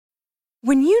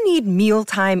When you need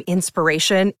mealtime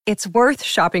inspiration, it's worth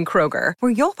shopping Kroger,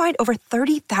 where you'll find over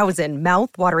 30,000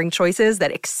 mouth-watering choices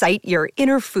that excite your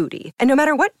inner foodie. And no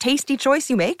matter what tasty choice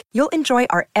you make, you'll enjoy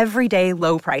our everyday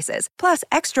low prices, plus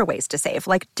extra ways to save,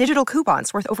 like digital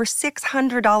coupons worth over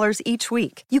 $600 each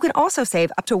week. You can also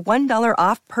save up to $1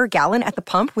 off per gallon at the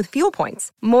pump with fuel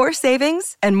points. More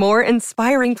savings and more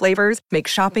inspiring flavors make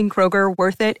shopping Kroger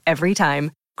worth it every time.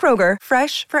 Kroger,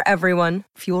 fresh for everyone.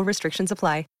 Fuel restrictions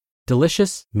apply.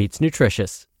 Delicious meets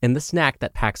nutritious in the snack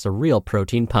that packs a real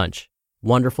protein punch.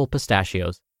 Wonderful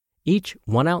Pistachios. Each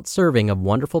 1-ounce serving of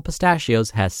Wonderful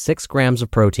Pistachios has 6 grams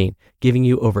of protein, giving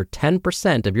you over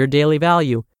 10% of your daily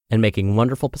value and making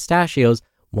Wonderful Pistachios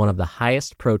one of the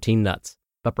highest protein nuts.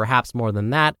 But perhaps more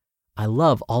than that, I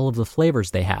love all of the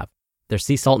flavors they have. Their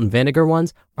sea salt and vinegar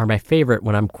ones are my favorite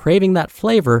when I'm craving that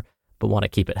flavor but want to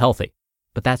keep it healthy.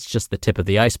 But that's just the tip of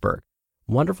the iceberg.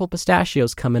 Wonderful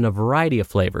Pistachios come in a variety of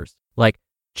flavors, like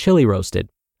chili roasted,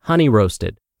 honey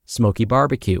roasted, smoky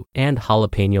barbecue, and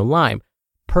jalapeno lime,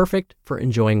 perfect for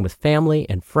enjoying with family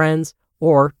and friends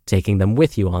or taking them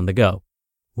with you on the go.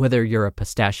 Whether you're a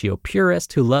pistachio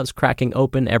purist who loves cracking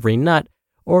open every nut,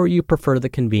 or you prefer the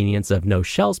convenience of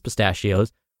no-shells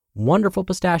pistachios, Wonderful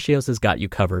Pistachios has got you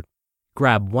covered.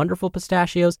 Grab Wonderful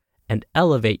Pistachios and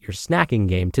elevate your snacking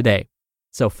game today.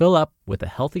 So fill up with a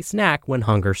healthy snack when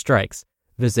hunger strikes.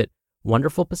 Visit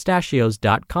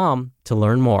wonderfulpistachios.com to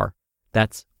learn more.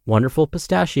 That's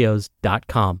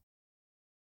wonderfulpistachios.com.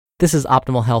 This is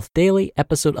Optimal Health Daily,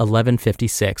 episode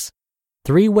 1156.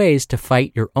 3 Ways to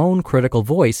Fight Your Own Critical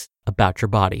Voice About Your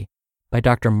Body by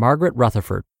Dr. Margaret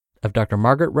Rutherford of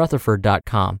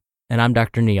drmargaretrutherford.com. And I'm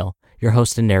Dr. Neil, your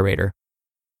host and narrator.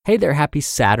 Hey there, happy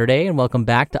Saturday, and welcome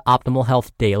back to Optimal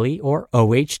Health Daily, or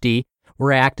OHD,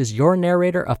 where I act as your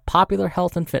narrator of popular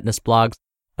health and fitness blogs,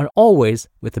 and always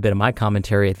with a bit of my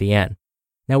commentary at the end.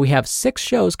 Now, we have 6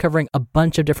 shows covering a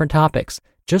bunch of different topics.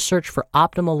 Just search for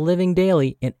Optimal Living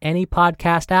Daily in any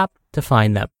podcast app to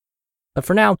find them. But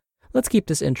for now, let's keep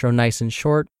this intro nice and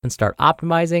short and start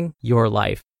optimizing your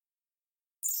life.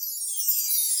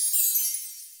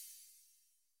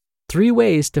 3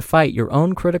 Ways to Fight Your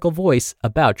Own Critical Voice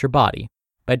About Your Body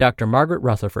by Dr. Margaret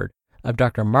Rutherford of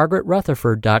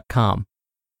drmargaretrutherford.com.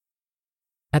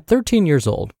 At 13 years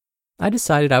old, I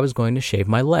decided I was going to shave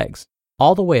my legs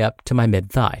all the way up to my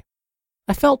mid-thigh.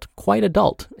 I felt quite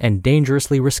adult and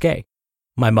dangerously risque.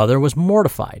 My mother was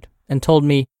mortified and told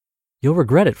me, "You'll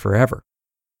regret it forever."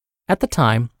 At the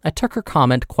time, I took her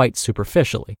comment quite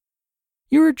superficially.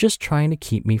 "You were just trying to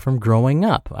keep me from growing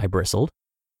up," I bristled.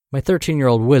 My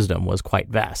 13-year-old wisdom was quite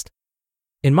vast.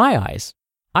 In my eyes,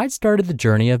 I'd started the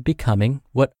journey of becoming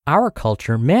what our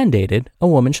culture mandated a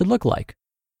woman should look like,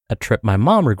 a trip my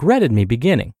mom regretted me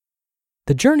beginning.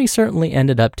 The journey certainly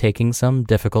ended up taking some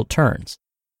difficult turns.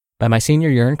 By my senior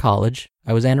year in college,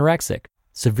 I was anorexic,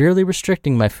 severely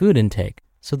restricting my food intake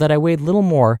so that I weighed little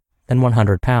more than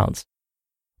 100 pounds.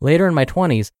 Later in my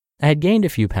 20s, I had gained a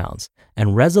few pounds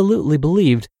and resolutely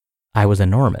believed I was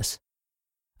enormous.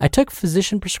 I took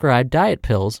physician-prescribed diet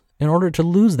pills in order to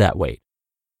lose that weight.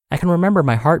 I can remember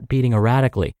my heart beating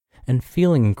erratically and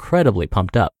feeling incredibly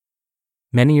pumped up.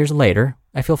 Many years later,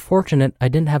 I feel fortunate I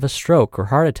didn't have a stroke or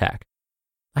heart attack.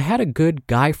 I had a good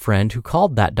guy friend who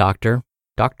called that doctor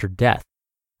Dr. Death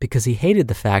because he hated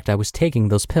the fact I was taking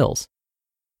those pills.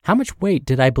 How much weight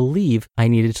did I believe I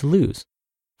needed to lose?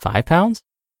 5 pounds?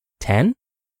 10?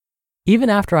 Even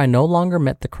after I no longer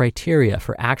met the criteria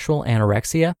for actual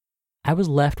anorexia, I was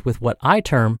left with what I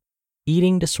term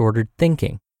eating disordered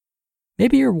thinking.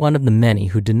 Maybe you're one of the many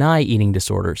who deny eating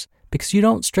disorders because you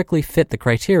don't strictly fit the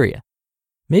criteria.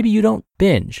 Maybe you don't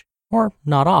binge, or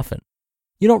not often.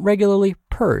 You don't regularly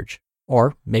purge,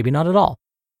 or maybe not at all.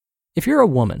 If you're a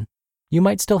woman, you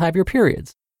might still have your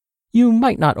periods. You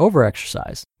might not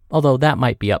overexercise, although that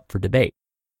might be up for debate.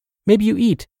 Maybe you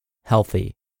eat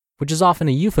healthy, which is often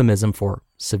a euphemism for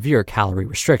severe calorie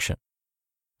restriction.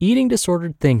 Eating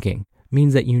disordered thinking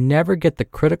means that you never get the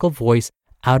critical voice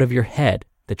out of your head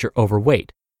that you're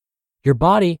overweight. Your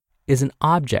body is an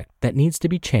object that needs to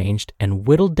be changed and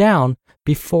whittled down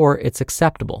before it's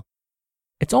acceptable.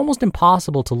 It's almost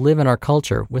impossible to live in our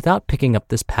culture without picking up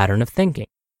this pattern of thinking.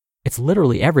 It's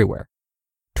literally everywhere.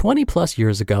 20 plus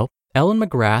years ago, Ellen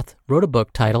McGrath wrote a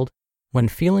book titled When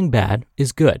Feeling Bad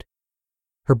is Good.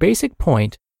 Her basic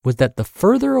point was that the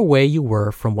further away you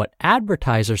were from what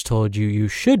advertisers told you you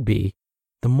should be,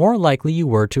 the more likely you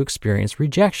were to experience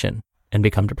rejection and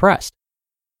become depressed.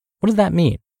 What does that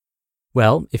mean?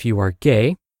 Well, if you are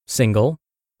gay, single,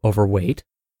 overweight,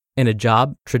 in a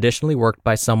job traditionally worked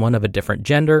by someone of a different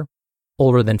gender,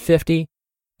 older than 50,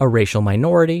 a racial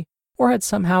minority, or had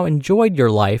somehow enjoyed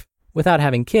your life without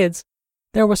having kids,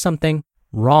 there was something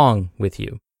wrong with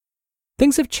you.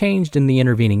 Things have changed in the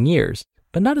intervening years,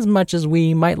 but not as much as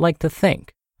we might like to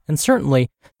think. And certainly,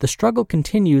 the struggle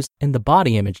continues in the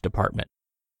body image department.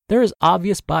 There is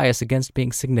obvious bias against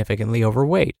being significantly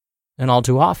overweight, and all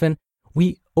too often,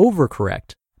 we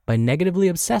overcorrect by negatively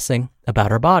obsessing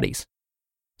about our bodies.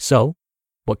 So,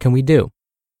 what can we do?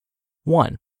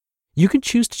 1. You can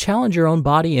choose to challenge your own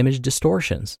body image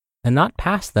distortions and not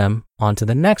pass them on to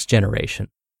the next generation.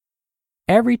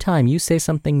 Every time you say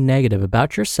something negative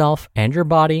about yourself and your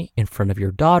body in front of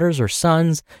your daughters or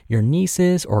sons, your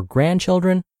nieces or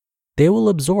grandchildren, they will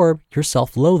absorb your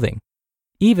self-loathing,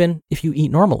 even if you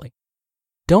eat normally.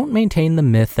 Don't maintain the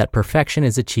myth that perfection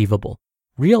is achievable.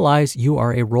 Realize you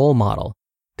are a role model.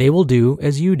 They will do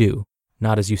as you do,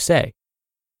 not as you say.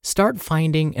 Start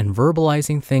finding and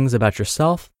verbalizing things about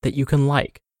yourself that you can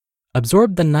like.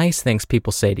 Absorb the nice things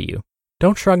people say to you.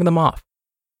 Don't shrug them off.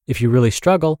 If you really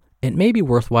struggle, it may be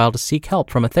worthwhile to seek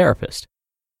help from a therapist.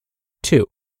 2.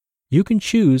 You can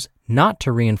choose not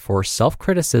to reinforce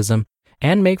self-criticism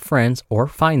and make friends or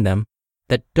find them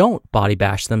that don't body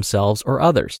bash themselves or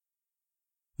others.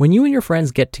 When you and your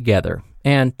friends get together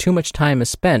and too much time is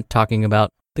spent talking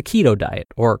about the keto diet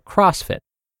or CrossFit,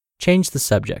 change the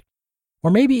subject, or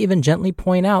maybe even gently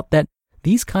point out that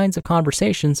these kinds of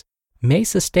conversations may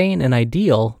sustain an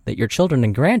ideal that your children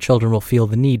and grandchildren will feel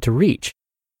the need to reach.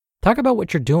 Talk about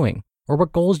what you're doing or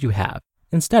what goals you have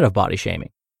instead of body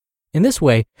shaming. In this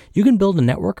way, you can build a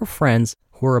network of friends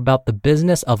who are about the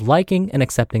business of liking and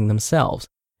accepting themselves,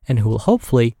 and who will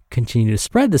hopefully continue to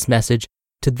spread this message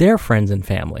to their friends and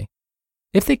family.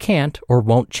 If they can't or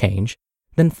won't change,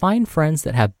 then find friends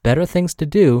that have better things to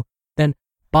do than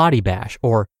body bash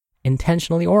or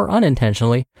intentionally or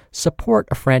unintentionally support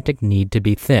a frantic need to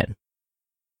be thin.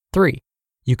 3.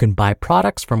 You can buy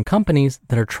products from companies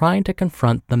that are trying to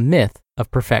confront the myth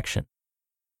of perfection.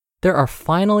 There are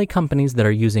finally companies that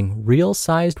are using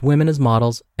real-sized women as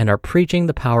models and are preaching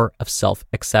the power of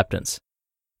self-acceptance.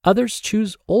 Others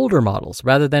choose older models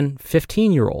rather than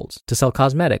 15-year-olds to sell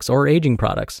cosmetics or aging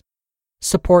products.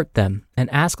 Support them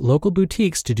and ask local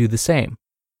boutiques to do the same.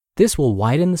 This will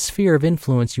widen the sphere of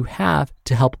influence you have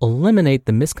to help eliminate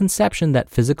the misconception that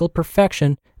physical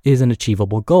perfection is an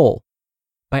achievable goal.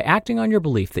 By acting on your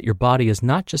belief that your body is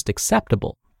not just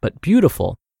acceptable, but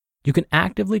beautiful, you can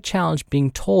actively challenge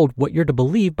being told what you're to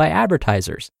believe by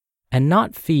advertisers and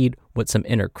not feed what some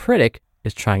inner critic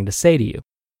is trying to say to you.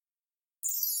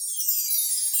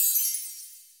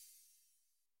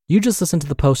 You just listened to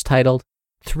the post titled,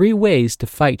 3 Ways to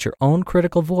Fight Your Own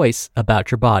Critical Voice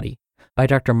About Your Body by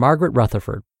Dr. Margaret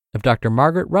Rutherford of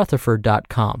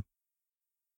drmargaretrutherford.com.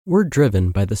 We're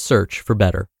driven by the search for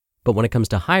better, but when it comes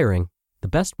to hiring, the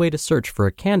best way to search for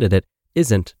a candidate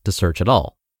isn't to search at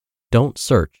all. Don't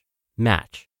search,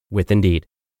 match with Indeed.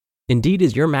 Indeed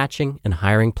is your matching and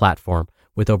hiring platform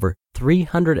with over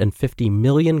 350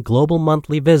 million global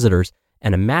monthly visitors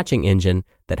and a matching engine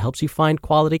that helps you find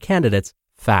quality candidates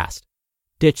fast.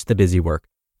 Ditch the busy work.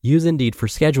 Use Indeed for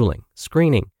scheduling,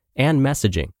 screening, and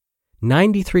messaging.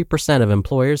 93% of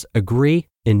employers agree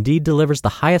Indeed delivers the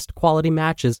highest quality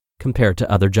matches compared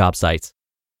to other job sites.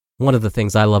 One of the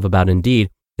things I love about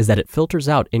Indeed is that it filters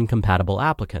out incompatible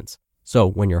applicants. So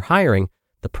when you're hiring,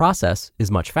 the process is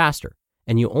much faster,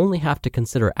 and you only have to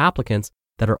consider applicants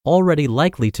that are already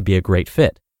likely to be a great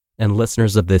fit. And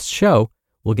listeners of this show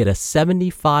will get a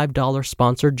 $75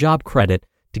 sponsored job credit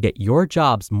to get your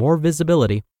jobs more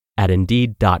visibility at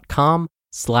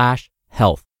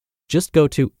Indeed.com/health. Just go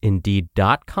to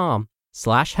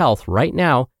Indeed.com/health right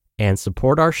now and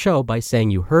support our show by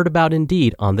saying you heard about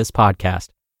Indeed on this podcast.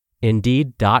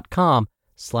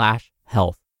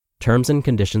 Indeed.com/health. Terms and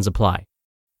conditions apply.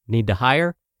 Need to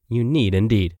hire? You need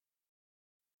Indeed.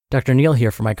 Dr. Neil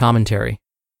here for my commentary.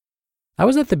 I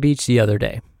was at the beach the other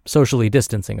day, socially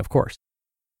distancing, of course.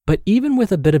 But even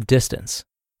with a bit of distance,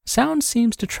 sound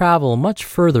seems to travel much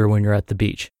further when you're at the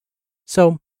beach.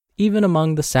 So, even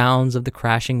among the sounds of the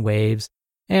crashing waves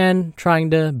and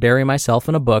trying to bury myself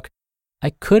in a book,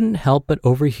 I couldn't help but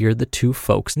overhear the 2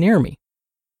 folks near me.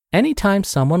 Anytime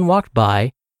someone walked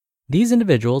by, these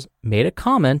individuals made a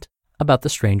comment about the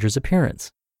stranger's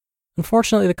appearance.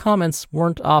 Unfortunately, the comments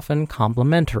weren't often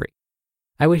complimentary.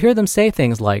 I would hear them say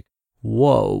things like,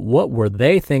 "Whoa, what were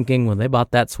they thinking when they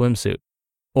bought that swimsuit?"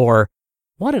 Or,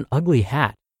 "What an ugly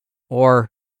hat." Or,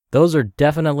 "Those are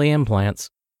definitely implants."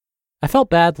 I felt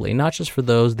badly, not just for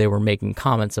those they were making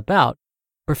comments about,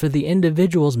 but for the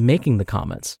individuals making the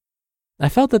comments. I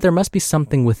felt that there must be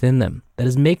something within them that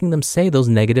is making them say those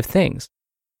negative things.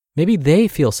 Maybe they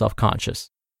feel self-conscious.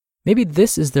 Maybe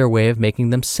this is their way of making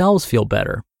themselves feel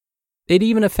better. It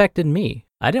even affected me.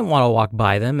 I didn't want to walk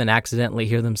by them and accidentally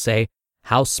hear them say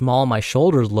how small my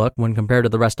shoulders look when compared to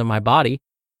the rest of my body.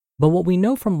 But what we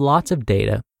know from lots of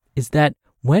data is that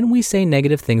when we say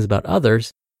negative things about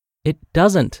others, it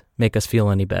doesn't make us feel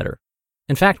any better.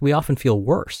 In fact, we often feel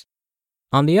worse.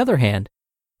 On the other hand,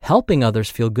 helping others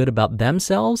feel good about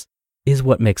themselves is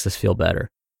what makes us feel better.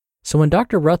 So when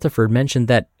Dr. Rutherford mentioned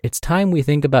that it's time we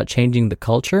think about changing the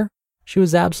culture, she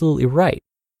was absolutely right.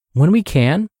 When we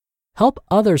can, help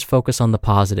others focus on the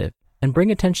positive and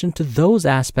bring attention to those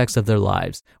aspects of their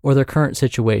lives or their current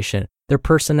situation, their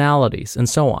personalities, and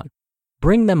so on.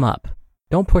 Bring them up.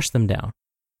 Don't push them down.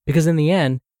 Because in the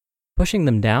end, pushing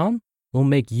them down will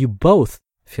make you both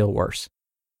feel worse.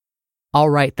 All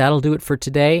right, that'll do it for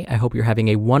today. I hope you're having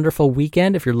a wonderful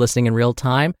weekend if you're listening in real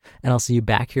time, and I'll see you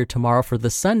back here tomorrow for the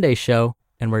Sunday show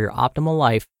and where your optimal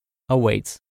life awaits.